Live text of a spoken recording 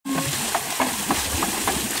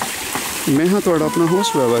मैं हाँ तुहाडा अपना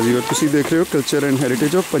होस्ट बाबा जी और तुसी देख रहे हो culture and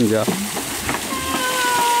heritage of Punjab.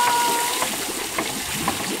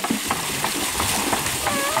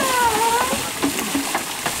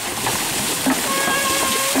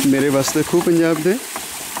 मेरे वसदे खू पंजाब दे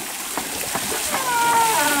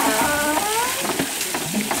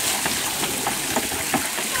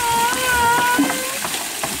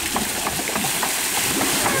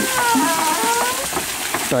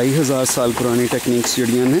ढाई हज़ार साल पुरानी टैक्नीक्स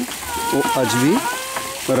जड़ियाँ ने वो अज भी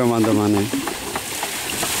रवां दवां ने।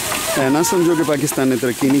 ऐ ना समझो कि पाकिस्तान ने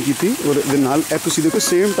तरक्की नहीं की थी। और तुसी देखो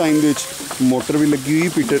सेम टाइम मोटर भी लगी हुई,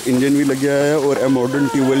 पीटर इंजन भी लग्या है और ए मॉडर्न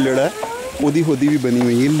ट्यूबवैल जड़ा है ओदी होदी भी बनी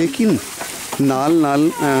हुई है। लेकिन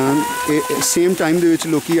नाल सेम टाइम दे विच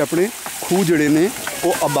लोकी अपने खूह जड़े ने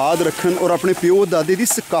वो आबाद रखन और अपने प्यो दादे की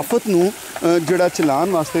सकाफत नूं जड़ा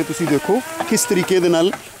चलान वास्ते तुसी देखो किस तरीके दे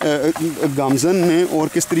नाल गामजन ने और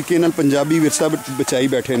किस तरीके नाल पंजाबी विरसा बचाई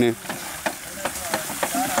बैठे ने।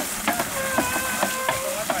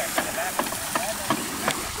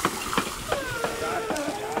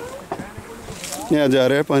 यहाँ जा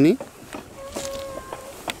रहा है पानी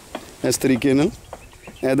इस तरीके नाल,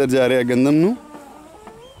 इधर जा रहा है गंदम नूं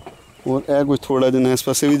और यह कुछ थोड़ा जिना इस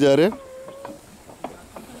पासे भी जा रहा है।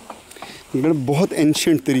 ये बहुत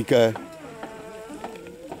एंशिएंट तरीका है।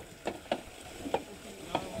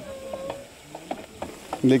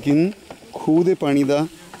 लेकिन खूह दे पानी का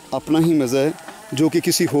अपना ही मज़ा है जो कि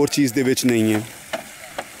किसी होर चीज़ दे विच नहीं है।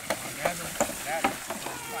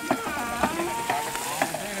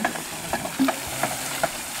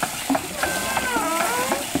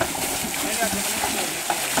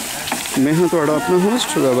 मैं हाँ तुहाडा अपना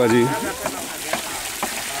होस्ट बाबा जी।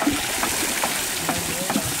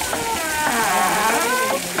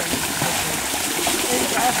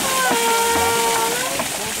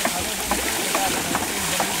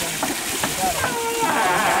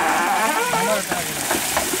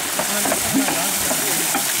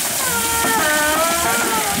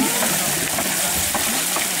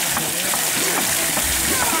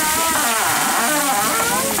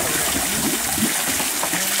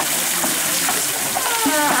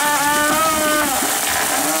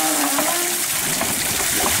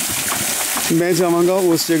 मैं जावांगा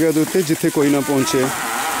उस जगह के उत्ते जिथे कोई ना पहुँचे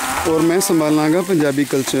और मैं संभालांगा पंजाबी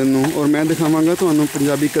कल्चर नूं और मैं दिखावांगा तुहानूं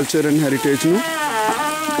पंजाबी कल्चर एंड हैरिटेज नूं।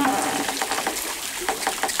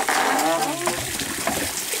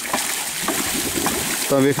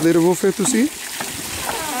 तां वेखदे रहो फिर तुसी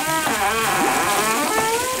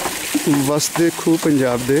वसदे खू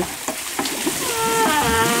पंजाब दे।